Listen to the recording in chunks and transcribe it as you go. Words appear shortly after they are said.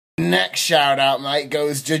next shout out, mate,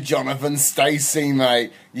 goes to Johnathan Stacey,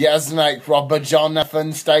 mate. Yes, mate, proper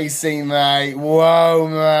Johnathan Stacey, mate. Whoa,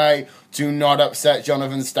 mate. Do not upset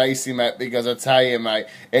Johnathan Stacey, mate, because I tell you, mate,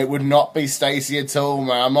 it would not be Stacey at all,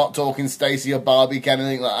 mate. I'm not talking Stacey or Barbie,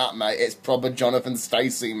 anything like that, mate. It's proper Johnathan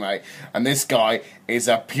Stacey, mate. And this guy is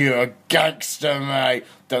a pure gangster, mate.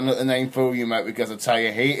 Don't let the name fool you, mate, because I tell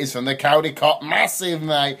you, he is from the Caldicot Massive,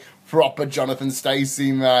 mate. Proper Johnathan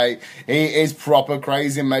Stacey, mate. He is proper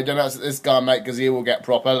crazy, mate. Don't upset this guy, mate, because he will get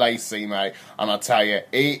proper lacy, mate. And I tell you,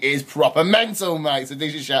 he is proper mental, mate. So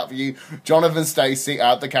this is a shout for you, Johnathan Stacey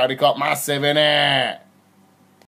at the Caldicot Massive, innit?